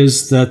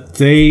is that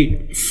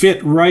they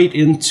fit right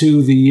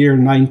into the year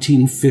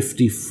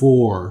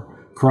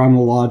 1954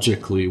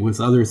 chronologically with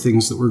other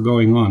things that were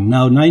going on.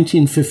 Now,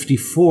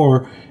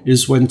 1954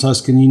 is when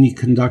Toscanini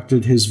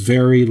conducted his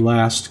very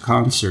last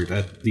concert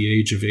at the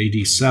age of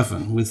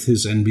 87 with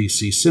his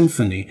NBC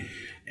Symphony.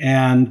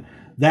 And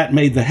that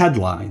made the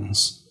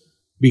headlines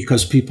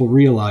because people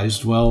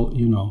realized, well,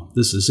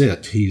 this is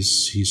it.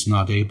 He's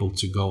not able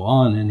to go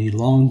on any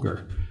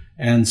longer.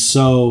 And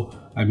so,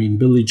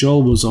 Billy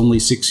Joel was only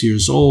 6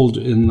 years old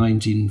in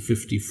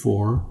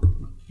 1954.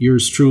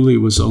 Yours truly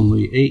was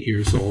only 8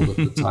 years old at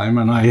the time,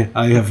 and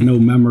I have no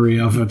memory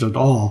of it at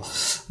all.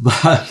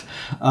 But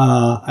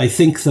I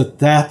think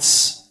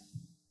that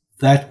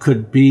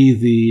could be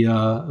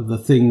the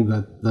thing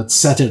that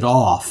set it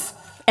off.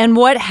 And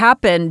what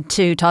happened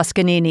to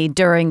Toscanini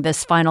during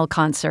this final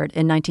concert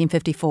in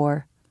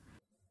 1954?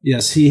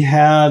 Yes, he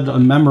had a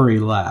memory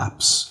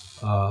lapse.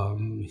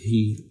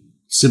 He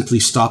simply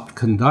stopped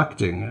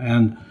conducting.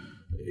 And,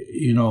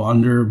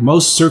 under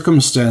most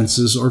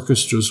circumstances,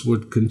 orchestras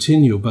would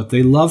continue, but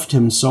they loved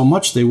him so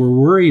much, they were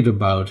worried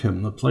about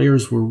him. The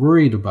players were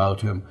worried about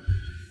him.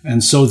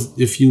 And so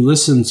if you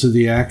listen to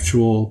the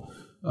actual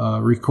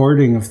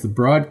recording of the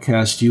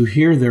broadcast, you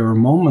hear there are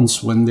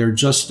moments when they're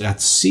just at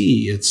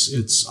sea.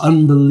 It's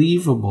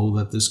unbelievable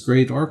that this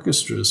great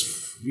orchestra is,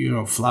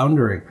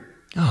 floundering.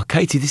 Oh,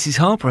 Katie, this is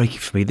heartbreaking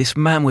for me. This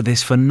man with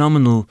this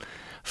phenomenal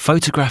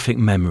photographic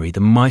memory, the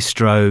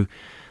maestro,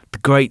 the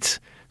great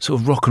sort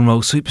of rock and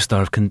roll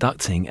superstar of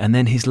conducting, and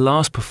then his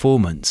last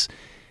performance,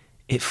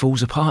 it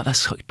falls apart.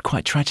 That's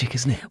quite tragic,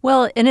 isn't it?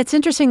 Well, and it's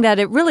interesting that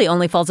it really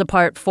only falls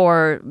apart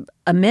for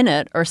a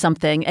minute or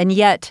something, and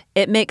yet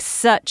it makes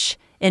such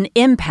an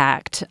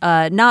impact,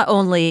 not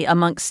only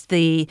amongst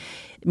the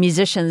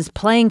musicians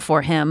playing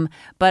for him,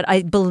 but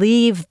I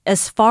believe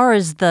as far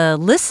as the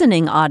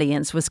listening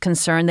audience was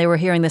concerned, they were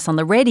hearing this on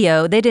the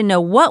radio. They didn't know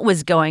what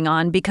was going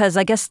on because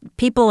I guess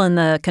people in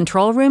the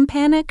control room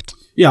panicked.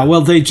 Yeah,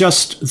 well, Guido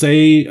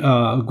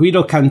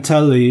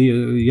Cantelli,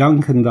 a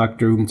young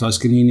conductor whom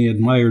Toscanini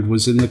admired,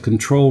 was in the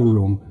control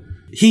room.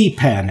 He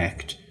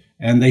panicked.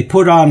 And they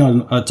put on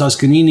a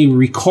Toscanini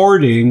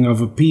recording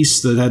of a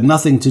piece that had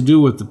nothing to do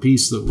with the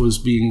piece that was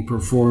being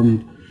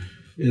performed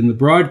in the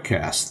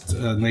broadcast.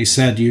 And they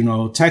said,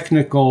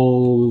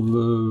 technical,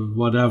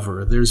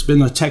 whatever. There's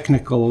been a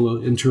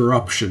technical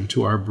interruption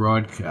to our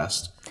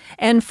broadcast.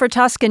 And for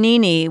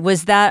Toscanini,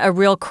 was that a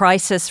real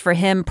crisis for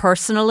him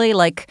personally?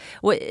 Like,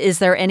 is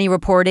there any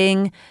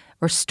reporting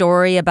or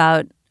story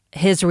about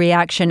his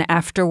reaction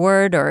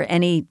afterward or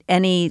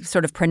any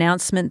sort of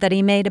pronouncement that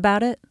he made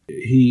about it?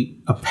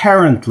 He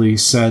apparently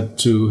said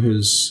to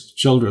his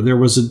children, there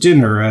was a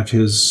dinner at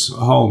his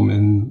home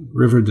in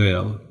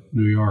Riverdale,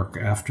 New York,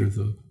 after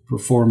the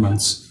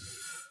performance.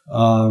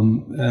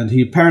 And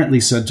he apparently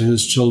said to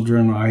his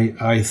children,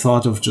 I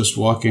thought of just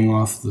walking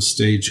off the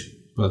stage,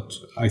 but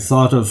I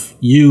thought of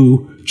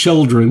you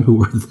children who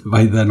were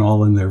by then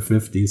all in their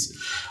 50s.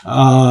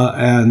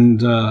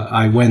 And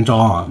I went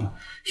on.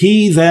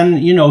 He then,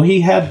 he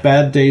had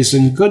bad days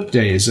and good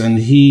days, and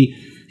he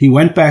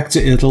went back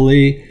to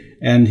Italy,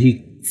 and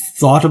he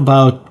thought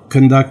about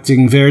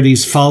conducting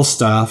Verdi's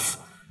Falstaff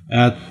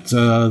at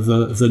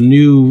the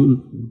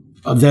new,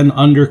 then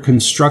under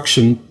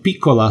construction,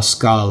 Piccola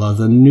Scala,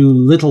 the new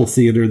little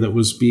theater that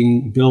was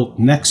being built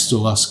next to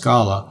La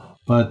Scala.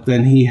 But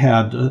then he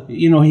had,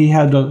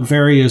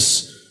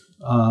 various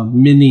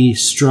mini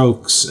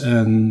strokes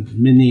and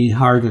mini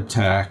heart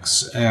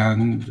attacks,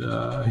 and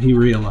he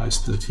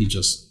realized that he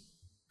just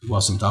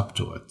wasn't up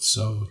to it.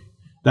 So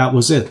that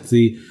was it.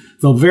 The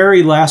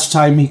very last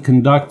time he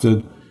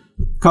conducted,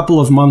 a couple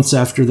of months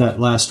after that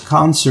last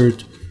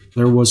concert,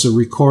 there were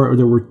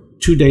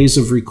 2 days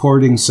of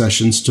recording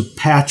sessions to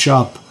patch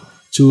up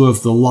 2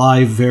 of the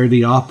live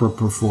Verdi opera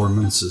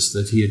performances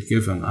that he had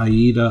given,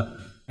 Aida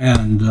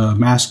and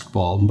Masked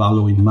Ball,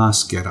 Ballo in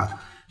Maschera.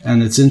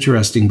 And it's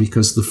interesting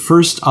because the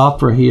first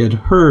opera he had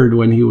heard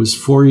when he was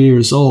 4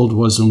 years old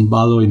was Un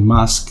Ballo in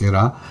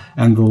Maschera,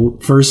 and the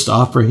first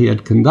opera he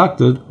had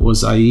conducted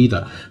was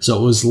Aida. So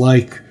it was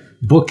like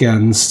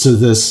bookends to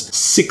this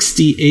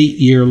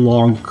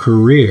 68-year-long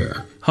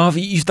career.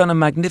 Harvey, you've done a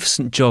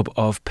magnificent job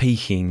of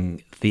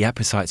piquing the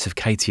appetites of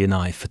Katie and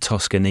I for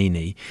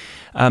Toscanini.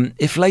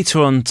 If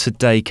later on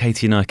today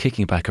Katie and I are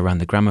kicking back around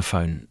the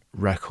gramophone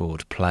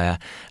record player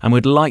and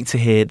would like to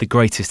hear the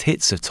greatest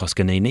hits of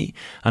Toscanini,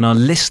 and our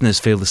listeners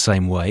feel the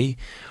same way,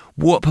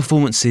 what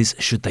performances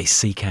should they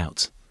seek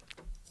out?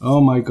 Oh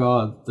my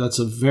God, that's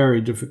a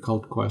very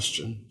difficult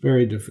question.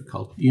 Very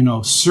difficult. You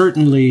know,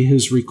 certainly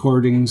his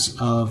recordings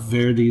of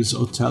Verdi's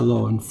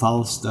Otello and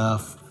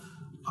Falstaff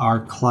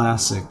are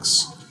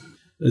classics.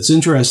 It's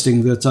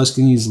interesting that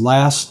Toscanini's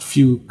last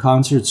few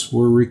concerts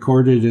were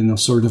recorded in a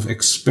sort of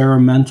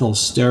experimental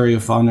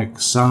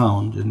stereophonic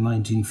sound in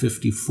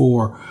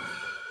 1954.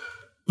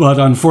 But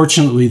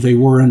unfortunately, they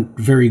weren't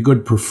very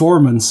good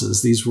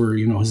performances. These were,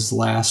 his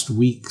last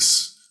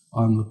weeks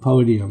on the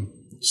podium.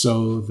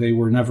 So they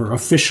were never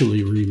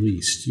officially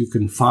released. You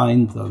can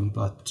find them,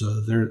 but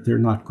they're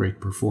not great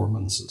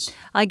performances.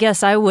 I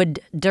guess I would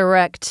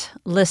direct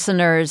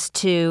listeners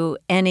to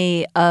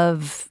any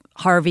of,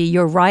 Harvey,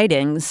 your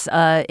writings,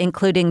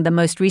 including the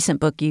most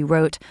recent book you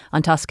wrote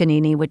on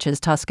Toscanini, which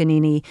is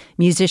Toscanini,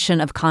 Musician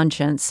of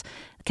Conscience.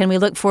 Can we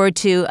look forward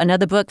to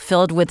another book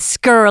filled with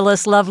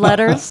scurrilous love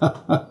letters?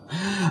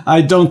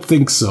 I don't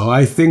think so.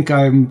 I think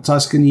I'm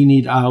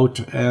Toscanini'd out,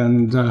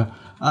 and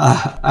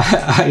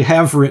I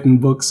have written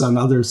books on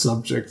other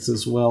subjects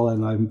as well,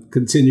 and I'm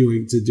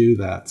continuing to do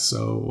that.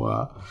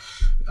 So,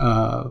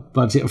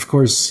 but of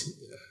course,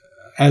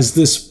 as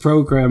this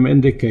program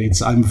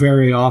indicates, I'm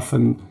very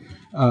often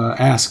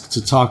asked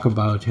to talk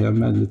about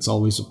him, and it's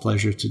always a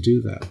pleasure to do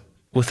that.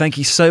 Well, thank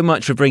you so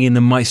much for bringing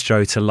the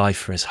maestro to life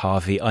for us,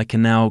 Harvey. I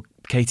can now,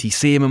 Katie,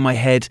 see him in my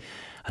head,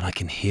 and I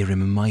can hear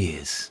him in my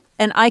ears.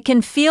 And I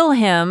can feel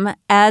him,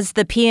 as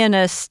the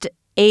pianist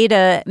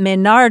Ada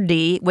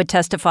Menardi would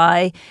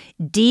testify,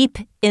 deep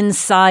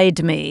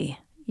inside me.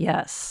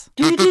 Yes.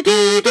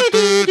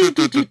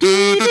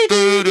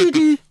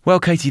 Well,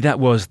 Katie, that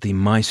was the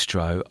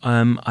maestro.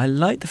 I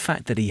like the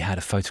fact that he had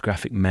a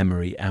photographic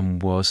memory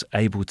and was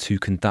able to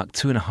conduct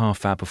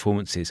 2.5-hour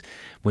performances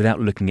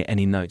without looking at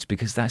any notes,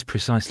 because that's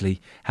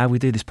precisely how we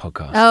do this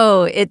podcast.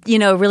 Oh, it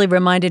really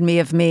reminded me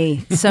of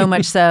me, so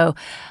much so.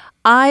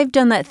 I've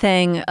done that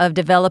thing of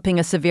developing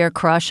a severe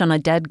crush on a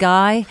dead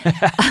guy,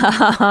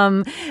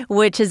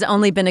 which has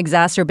only been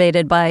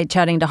exacerbated by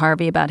chatting to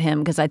Harvey about him,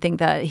 because I think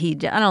that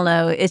I don't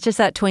know, it's just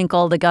that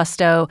twinkle, the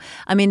gusto.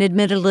 I mean,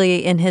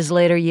 admittedly, in his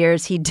later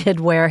years, he did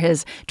wear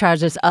his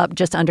trousers up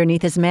just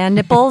underneath his man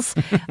nipples.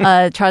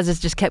 Trousers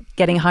just kept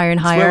getting higher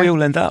and higher. That's where we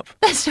all end up.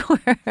 That's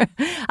where,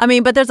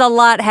 but there's a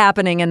lot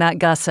happening in that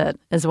gusset,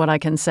 is what I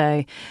can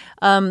say.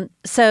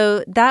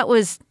 So that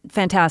was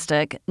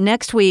fantastic.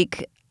 Next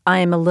week, I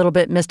am a little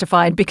bit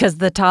mystified because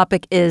the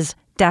topic is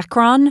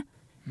Dacron,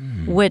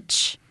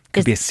 which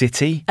could be a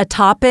city, a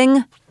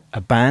topping,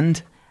 a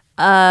band.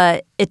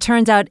 It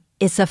turns out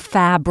it's a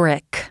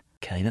fabric.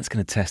 Okay, that's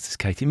going to test us,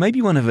 Katie.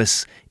 Maybe one of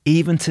us,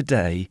 even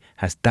today,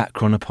 has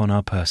Dacron upon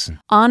our person.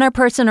 On our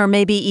person, or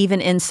maybe even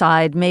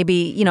inside.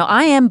 Maybe,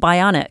 I am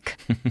bionic.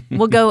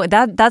 We'll go,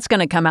 that's going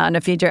to come out in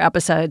a future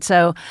episode.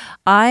 So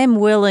I'm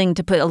willing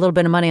to put a little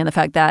bit of money on the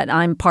fact that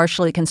I'm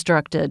partially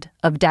constructed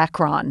of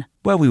Dacron.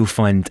 Well, we will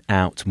find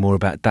out more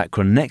about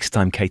Dacron next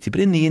time, Katie. But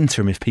in the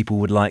interim, if people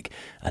would like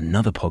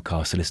another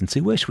podcast to listen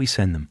to, where should we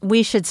send them?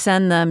 We should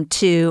send them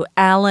to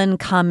Alan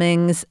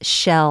Cumming's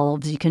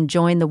Shelves. You can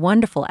join the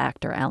wonderful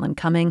actor Alan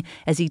Cumming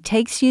as he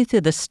takes you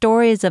through the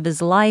stories of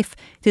his life,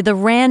 through the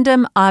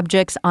random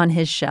objects on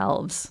his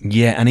shelves.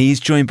 Yeah, and he's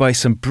joined by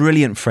some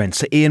brilliant friends.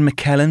 So Ian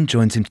McKellen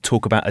joins him to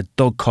talk about a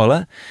dog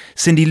collar.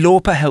 Cyndi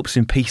Lauper helps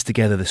him piece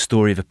together the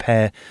story of a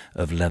pair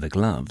of leather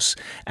gloves.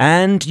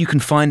 And you can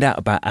find out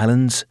about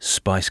Alan's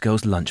Spice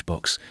Girls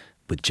lunchbox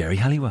with Jerry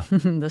Halliwell.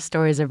 The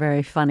stories are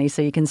very funny,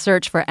 so you can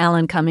search for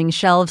Alan Cumming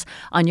Shelves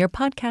on your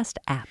podcast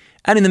app.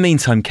 And in the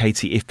meantime,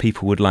 Katie, if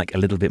people would like a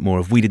little bit more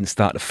of We Didn't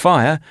Start the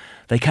Fire,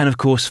 they can, of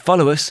course,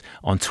 follow us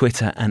on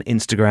Twitter and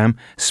Instagram,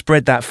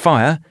 spread that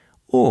fire,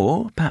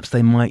 or perhaps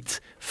they might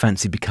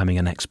fancy becoming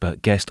an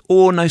expert guest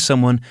or know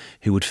someone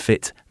who would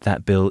fit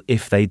that bill.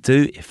 If they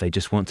do, if they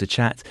just want to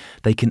chat,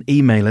 they can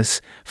email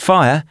us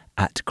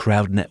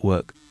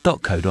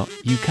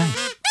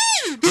fire@crowdnetwork.co.uk.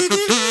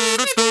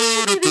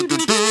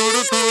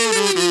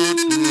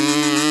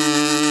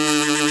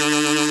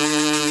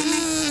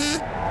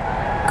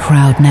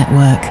 Crowd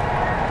Network,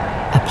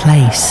 a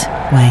place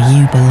where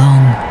you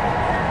belong.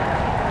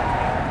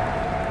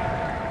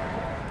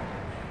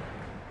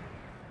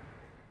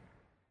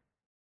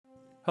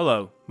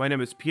 Hello, my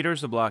name is Peter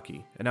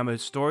Zablocki, and I'm a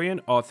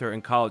historian, author,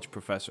 and college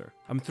professor.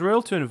 I'm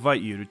thrilled to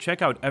invite you to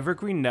check out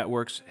Evergreen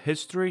Network's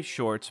History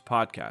Shorts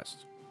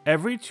podcast.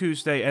 Every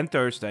Tuesday and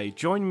Thursday,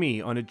 join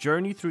me on a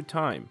journey through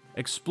time,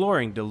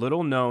 exploring the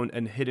little-known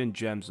and hidden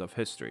gems of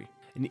history.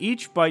 In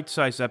each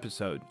bite-sized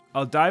episode,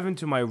 I'll dive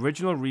into my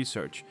original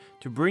research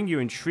to bring you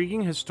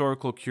intriguing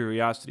historical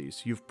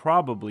curiosities you've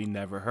probably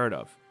never heard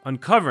of,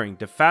 uncovering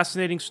the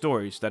fascinating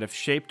stories that have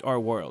shaped our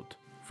world,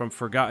 from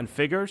forgotten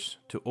figures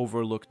to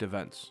overlooked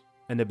events.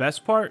 And the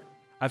best part?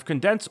 I've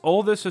condensed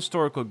all this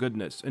historical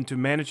goodness into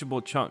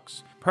manageable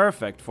chunks,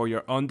 perfect for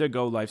your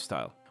on-the-go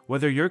lifestyle.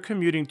 Whether you're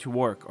commuting to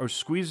work or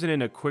squeezing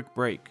in a quick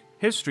break,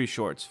 History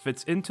Shorts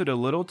fits into the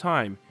little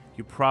time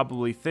you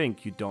probably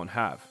think you don't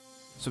have.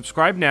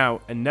 Subscribe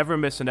now and never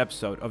miss an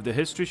episode of the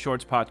History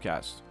Shorts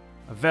podcast,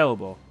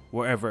 available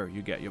wherever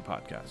you get your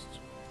podcasts.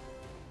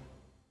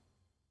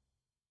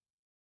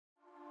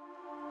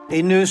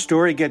 A news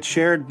story gets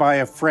shared by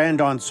a friend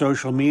on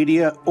social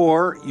media,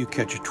 or you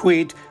catch a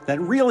tweet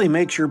that really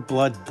makes your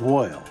blood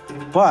boil.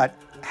 But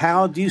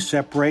how do you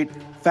separate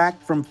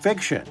fact from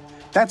fiction?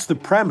 That's the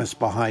premise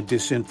behind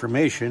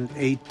Disinformation,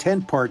 a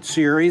 10-part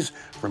series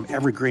from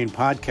Evergreen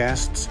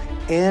Podcasts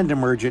and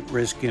Emergent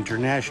Risk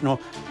International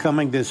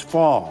coming this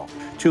fall.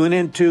 Tune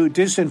into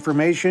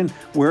Disinformation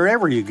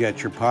wherever you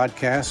get your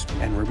podcasts,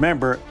 and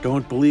remember,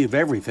 don't believe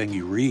everything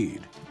you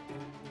read.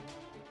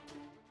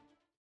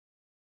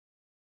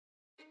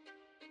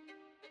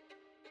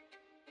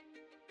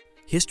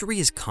 History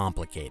is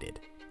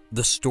complicated.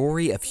 The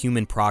story of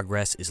human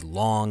progress is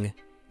long,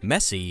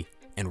 messy,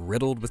 and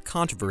riddled with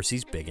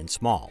controversies big and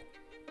small.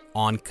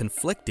 On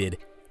Conflicted,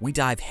 we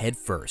dive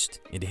headfirst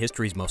into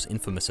history's most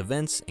infamous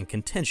events and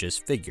contentious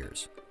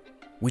figures.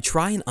 We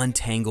try and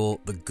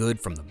untangle the good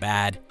from the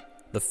bad,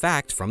 the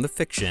fact from the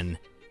fiction,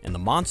 and the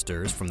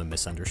monsters from the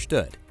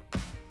misunderstood.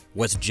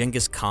 Was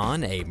Genghis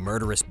Khan a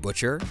murderous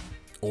butcher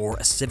or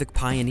a civic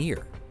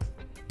pioneer?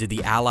 Did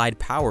the Allied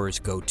powers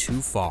go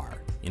too far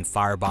in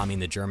firebombing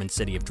the German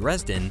city of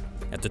Dresden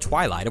at the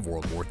twilight of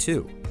World War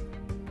II?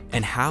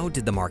 And how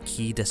did the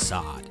Marquis de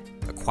Sade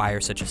acquire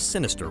such a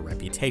sinister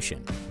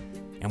reputation?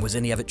 And was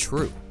any of it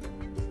true?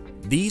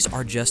 These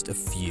are just a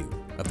few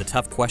of the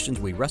tough questions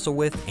we wrestle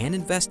with and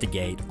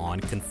investigate on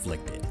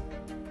Conflicted.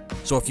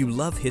 So if you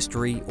love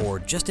history or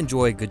just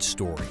enjoy a good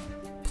story,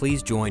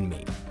 please join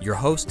me, your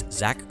host,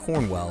 Zach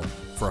Cornwell,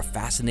 for a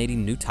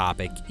fascinating new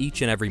topic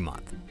each and every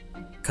month.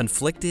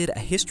 Conflicted, a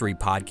history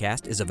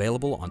podcast, is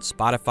available on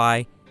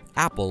Spotify,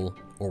 Apple,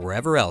 or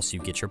wherever else you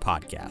get your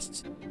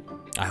podcasts.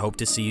 I hope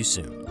to see you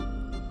soon.